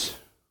words.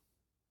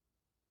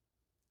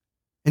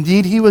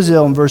 Indeed, he was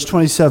ill in verse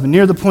 27,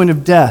 near the point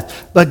of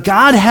death. But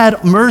God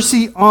had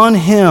mercy on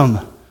him.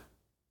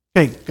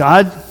 Okay,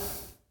 God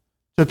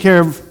took care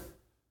of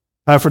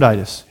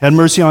Epaphroditus, had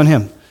mercy on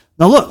him.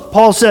 Now look,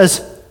 Paul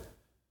says,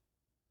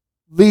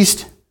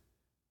 least,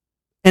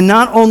 and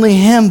not only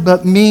him,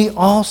 but me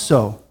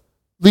also,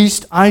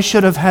 least I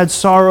should have had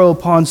sorrow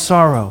upon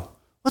sorrow.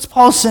 What's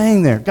Paul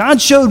saying there?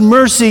 God showed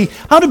mercy.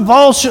 How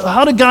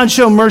did God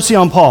show mercy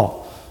on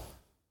Paul?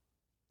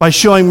 By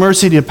showing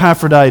mercy to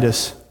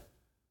Epaphroditus.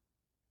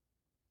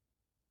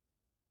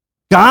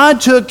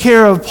 God took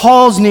care of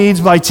Paul's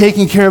needs by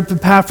taking care of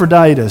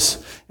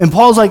Epaphroditus. And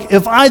Paul's like,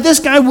 if this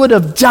guy would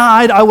have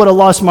died, I would have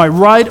lost my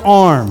right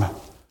arm.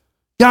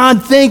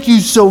 God, thank you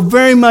so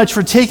very much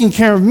for taking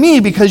care of me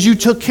because you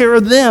took care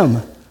of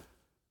them.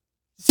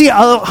 See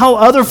how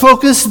other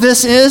focused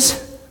this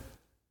is?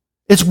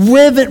 It's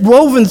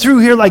woven through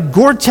here like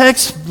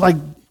Gore-Tex, like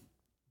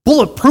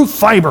bulletproof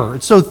fiber.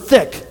 It's so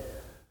thick.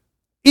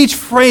 Each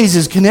phrase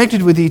is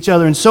connected with each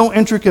other in so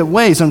intricate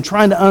ways. I'm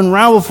trying to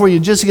unravel for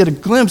you just to get a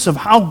glimpse of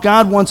how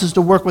God wants us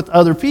to work with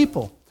other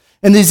people.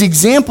 And these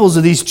examples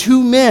of these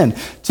two men,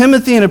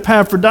 Timothy and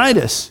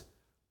Epaphroditus.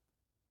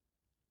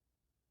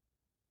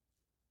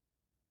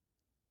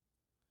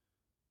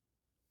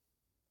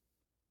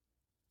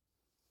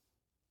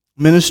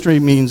 Ministry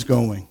means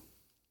going.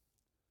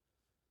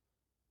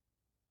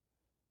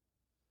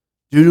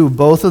 Due to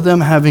both of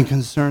them having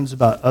concerns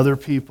about other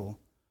people,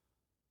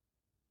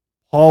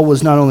 Paul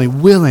was not only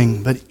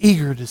willing, but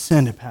eager to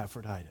send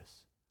Epaphroditus.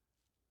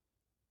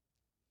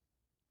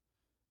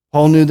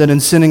 Paul knew that in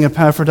sending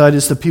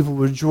Epaphroditus, the people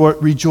would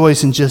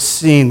rejoice in just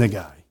seeing the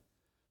guy.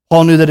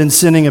 Paul knew that in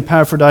sending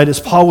Epaphroditus,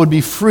 Paul would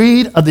be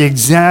freed of the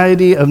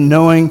anxiety of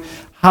knowing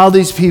how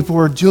these people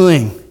were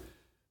doing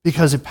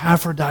because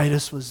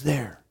Epaphroditus was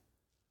there.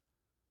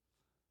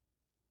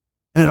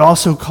 And it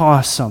also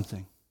cost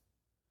something.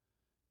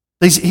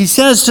 He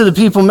says to the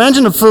people,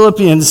 imagine the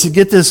Philippians to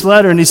get this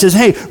letter, and he says,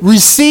 hey,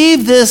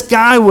 receive this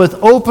guy with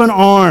open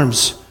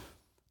arms.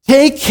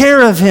 Take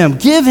care of him.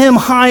 Give him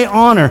high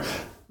honor.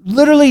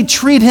 Literally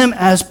treat him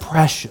as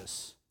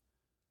precious.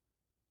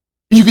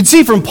 You can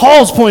see from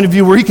Paul's point of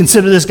view where he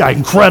considered this guy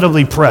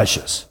incredibly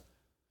precious.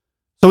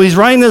 So he's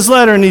writing this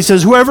letter, and he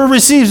says, whoever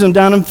receives him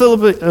down in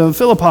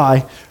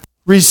Philippi,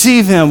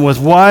 receive him with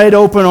wide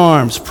open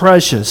arms,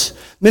 precious.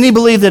 Many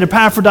believe that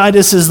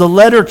Epaphroditus is the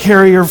letter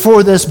carrier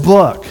for this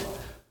book.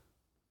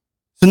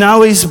 So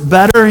now he's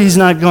better, he's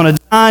not going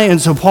to die,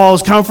 and so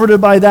Paul's comforted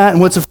by that, and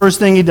what's the first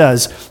thing he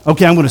does?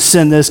 Okay, I'm going to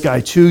send this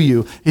guy to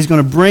you. He's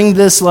going to bring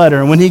this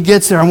letter, and when he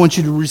gets there, I want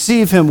you to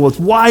receive him with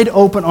wide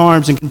open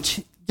arms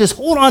and just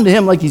hold on to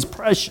him like he's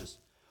precious.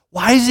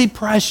 Why is he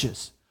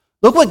precious?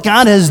 Look what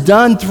God has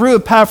done through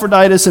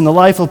Epaphroditus in the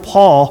life of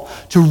Paul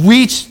to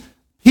reach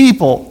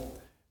people,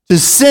 to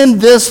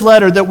send this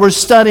letter that we're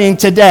studying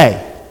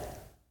today.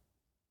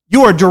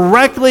 You are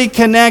directly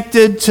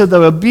connected to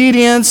the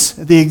obedience,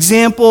 the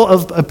example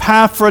of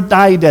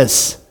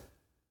Epaphroditus.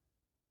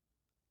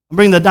 I'm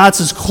bringing the dots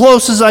as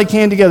close as I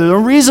can together. The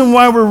reason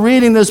why we're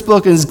reading this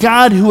book is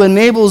God, who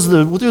enables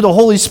through the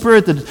Holy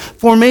Spirit the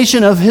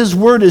formation of His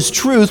Word as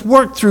truth,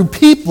 worked through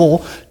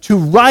people to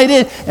write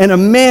it and a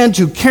man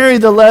to carry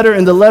the letter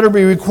and the letter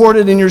be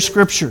recorded in your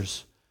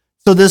scriptures.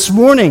 So this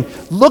morning,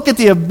 look at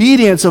the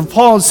obedience of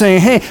Paul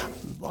saying, hey,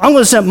 I'm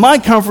going to set my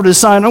comfort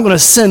aside and I'm going to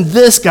send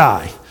this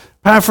guy,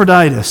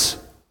 Epaphroditus.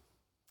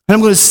 And I'm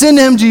going to send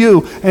him to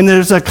you. And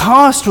there's a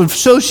cost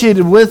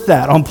associated with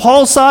that on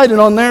Paul's side and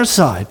on their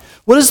side.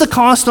 What is the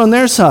cost on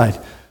their side?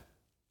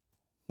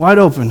 Wide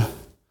open.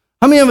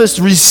 How many of us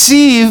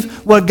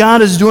receive what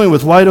God is doing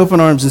with wide open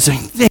arms and saying,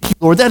 thank you,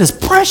 Lord, that is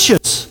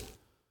precious.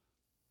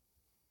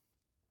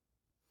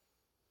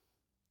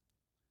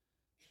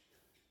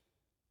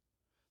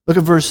 Look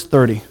at verse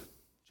 30,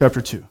 chapter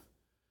 2.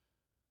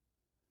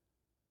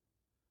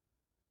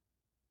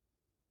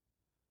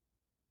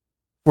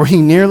 For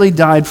he nearly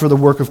died for the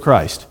work of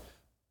Christ.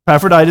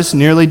 Epaphroditus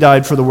nearly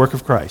died for the work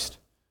of Christ.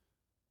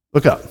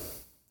 Look up.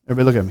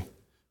 Everybody look at me.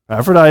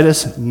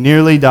 Epaphroditus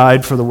nearly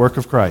died for the work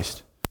of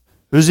Christ.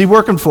 Who's he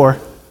working for?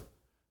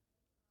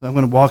 I'm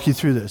going to walk you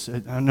through this.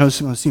 I know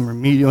it's going to seem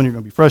remedial and you're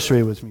going to be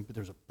frustrated with me, but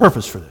there's a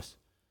purpose for this.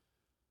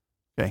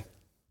 Okay.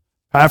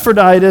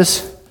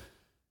 Epaphroditus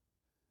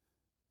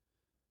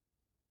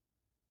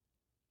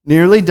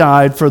nearly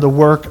died for the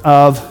work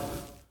of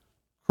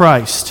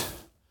Christ,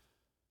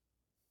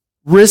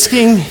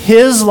 risking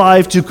his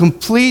life to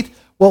complete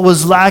what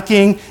was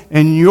lacking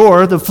in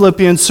the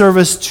Philippian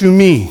service to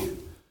me.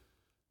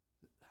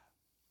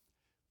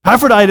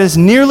 Epaphroditus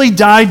nearly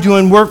died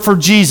doing work for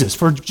Jesus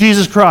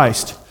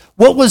Christ.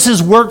 What was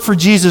his work for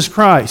Jesus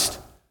Christ?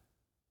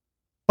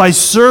 By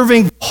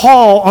serving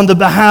Paul on the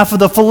behalf of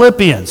the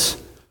Philippians.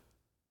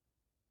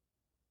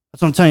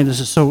 That's what I'm telling you, this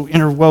is so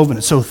interwoven,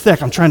 it's so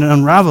thick, I'm trying to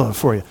unravel it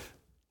for you.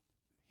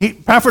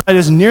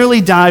 Epaphroditus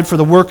nearly died for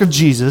the work of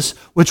Jesus,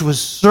 which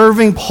was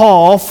serving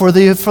Paul for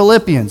the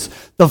Philippians.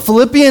 The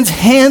Philippians'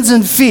 hands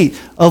and feet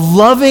of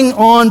loving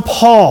on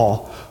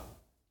Paul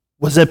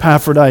was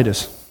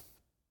Epaphroditus,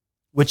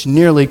 which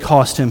nearly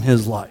cost him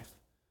his life.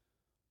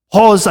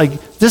 Paul is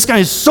like, this guy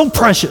is so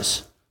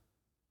precious.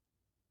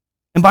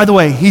 And by the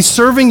way, he's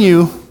serving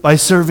you by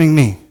serving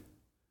me.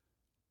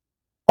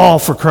 All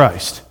for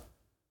Christ.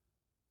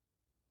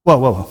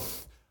 Whoa.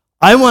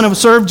 I want to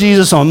serve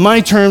Jesus on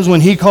my terms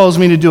when he calls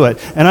me to do it.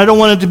 And I don't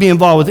want it to be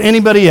involved with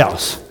anybody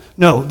else.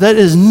 No, that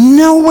is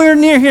nowhere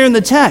near here in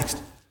the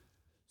text.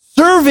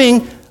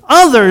 Serving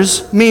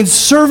others means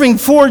serving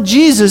for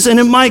Jesus, and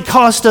it might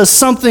cost us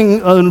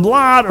something a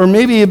lot or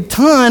maybe a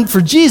ton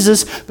for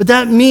Jesus, but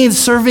that means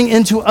serving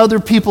into other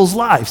people's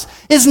lives.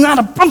 It's not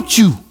about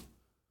you.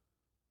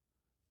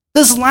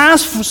 This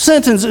last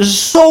sentence is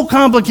so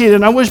complicated,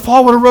 and I wish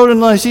Paul would have wrote it in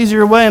a nice,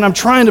 easier way, and I'm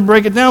trying to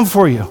break it down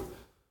for you.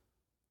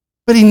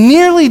 But he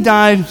nearly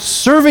died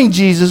serving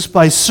Jesus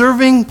by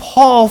serving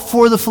Paul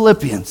for the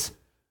Philippians.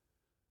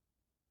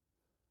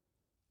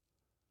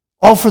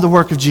 All for the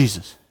work of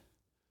Jesus.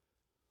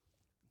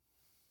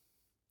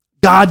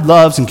 God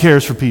loves and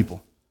cares for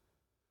people.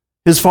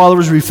 His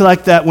followers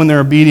reflect that when they're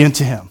obedient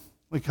to him.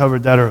 We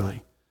covered that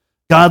early.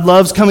 God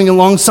loves coming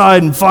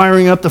alongside and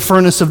firing up the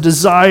furnace of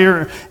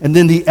desire and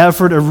then the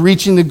effort of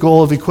reaching the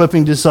goal of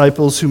equipping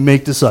disciples who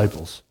make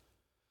disciples.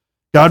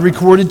 God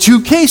recorded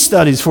 2 case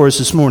studies for us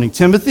this morning,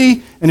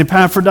 Timothy and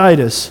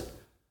Epaphroditus.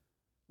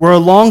 We're a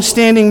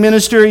long-standing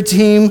ministry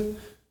team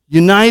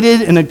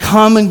united in a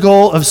common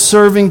goal of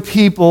serving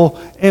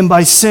people and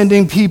by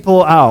sending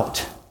people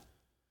out.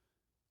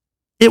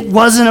 It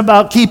wasn't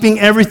about keeping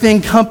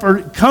everything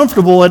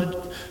comfortable at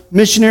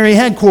missionary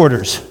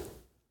headquarters,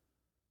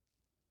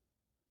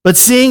 but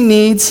seeing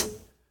needs,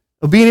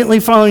 obediently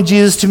following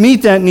Jesus to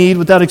meet that need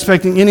without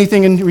expecting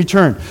anything in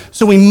return.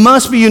 So we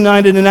must be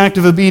united in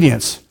active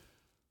obedience.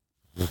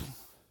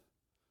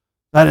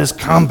 That is a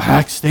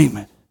compact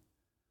statement.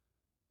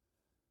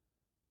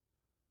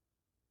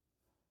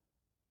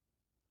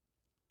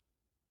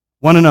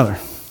 One another.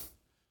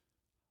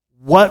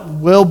 What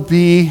will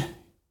be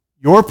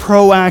your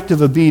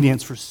proactive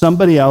obedience for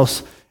somebody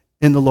else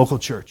in the local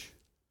church?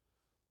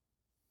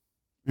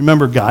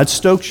 Remember, God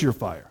stokes your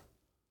fire.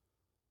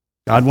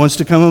 God wants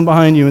to come in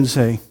behind you and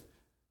say,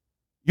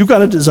 you've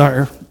got a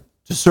desire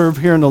to serve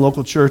here in the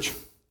local church.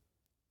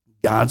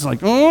 God's like,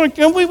 oh, I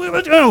can't believe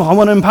it. I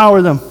want to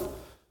empower them.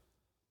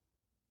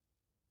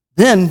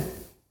 Then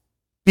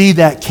be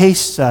that case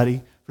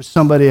study for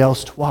somebody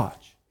else to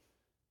watch.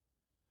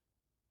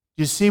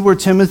 You see where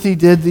Timothy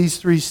did these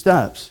 3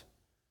 steps?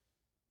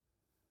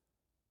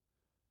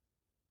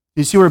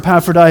 You see where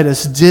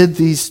Epaphroditus did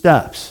these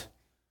steps?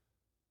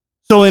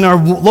 So in our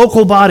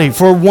local body,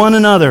 for one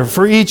another,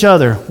 for each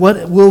other,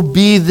 what will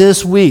be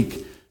this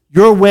week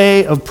your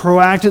way of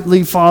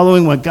proactively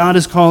following what God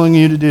is calling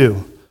you to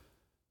do?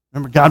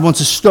 Remember, God wants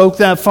to stoke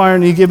that fire,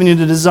 and He's given you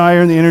the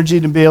desire and the energy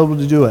to be able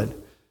to do it.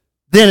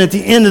 Then at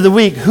the end of the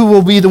week, who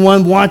will be the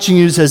one watching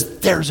you who says,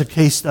 there's a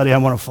case study I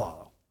want to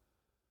follow?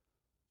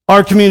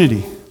 Our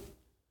community,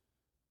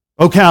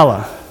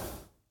 Ocala.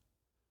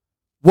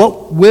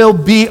 What will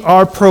be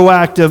our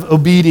proactive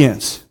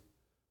obedience?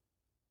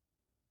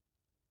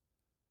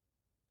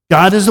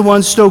 God is the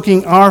one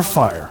stoking our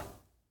fire.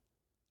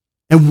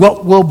 And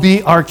what will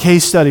be our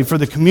case study for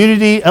the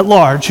community at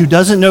large who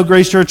doesn't know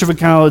Grace Church of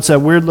Ocala? It's that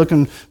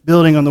weird-looking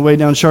building on the way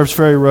down Sharps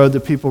Ferry Road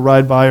that people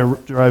ride by or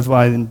drive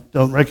by and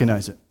don't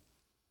recognize it.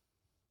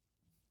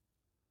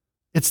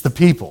 It's the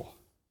people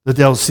that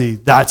they'll see.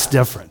 That's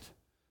different,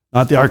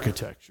 not the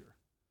architecture.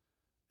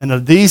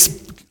 And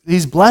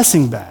these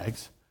blessing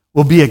bags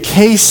will be a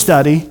case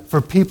study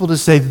for people to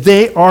say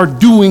they are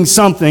doing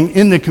something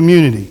in the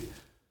community.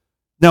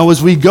 Now,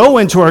 as we go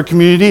into our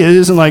community, it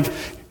isn't like,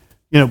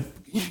 you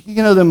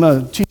know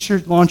them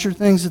t-shirt launcher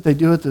things that they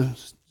do at the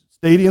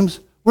stadiums?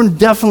 We're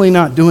definitely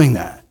not doing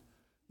that.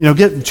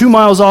 Get 2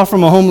 miles off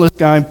from a homeless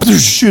guy and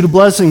shoot a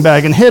blessing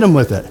bag and hit him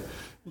with it.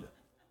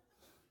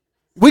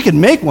 We could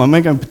make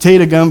a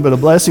potato gun, but a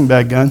blessing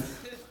bag gun.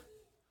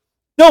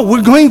 No,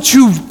 we're going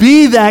to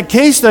be that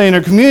case study in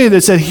our community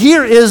that said,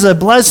 here is a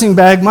blessing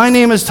bag. My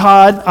name is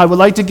Todd. I would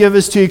like to give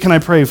this to you. Can I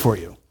pray for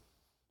you?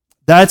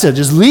 That's it.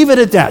 Just leave it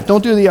at that.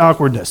 Don't do the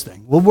awkwardness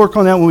thing. We'll work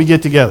on that when we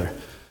get together.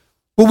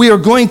 But we are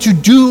going to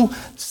do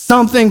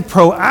something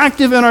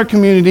proactive in our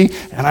community,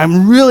 and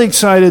I'm really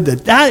excited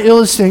that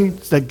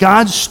illustrates that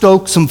God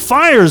stoked some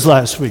fires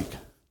last week.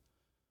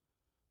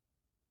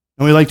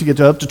 And we like to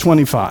get up to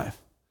 25.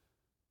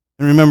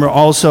 And remember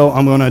also,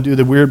 I'm going to do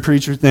the weird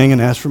preacher thing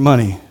and ask for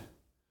money.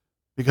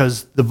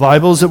 Because the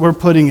Bibles that we're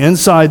putting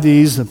inside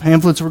these, the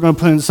pamphlets we're going to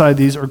put inside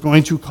these are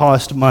going to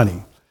cost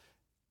money.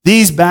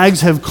 These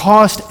bags have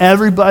cost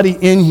everybody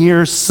in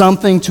here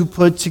something to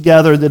put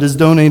together that is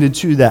donated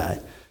to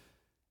that.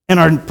 And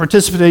our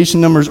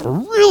participation numbers are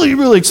really,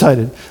 really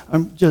excited.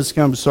 I'm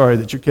sorry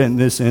that you're getting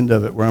this end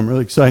of it where I'm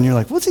really excited. And you're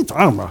like, what's he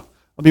talking about?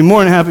 I'll be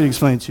more than happy to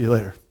explain it to you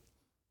later.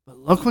 But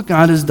look what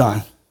God has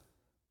done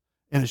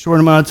in a short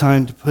amount of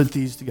time to put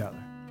these together.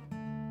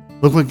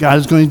 Look what God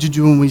is going to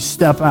do when we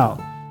step out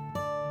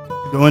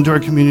to go into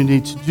our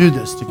community to do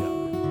this together.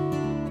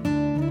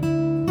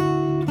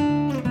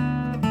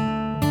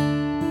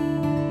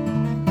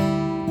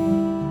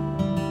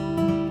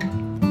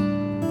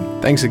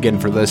 Thanks again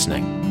for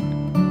listening.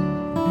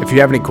 If you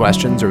have any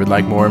questions or would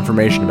like more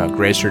information about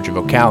Grace Church of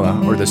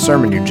Ocala or the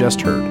sermon you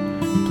just heard,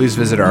 please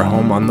visit our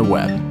home on the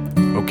web,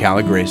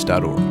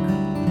 ocalagrace.org.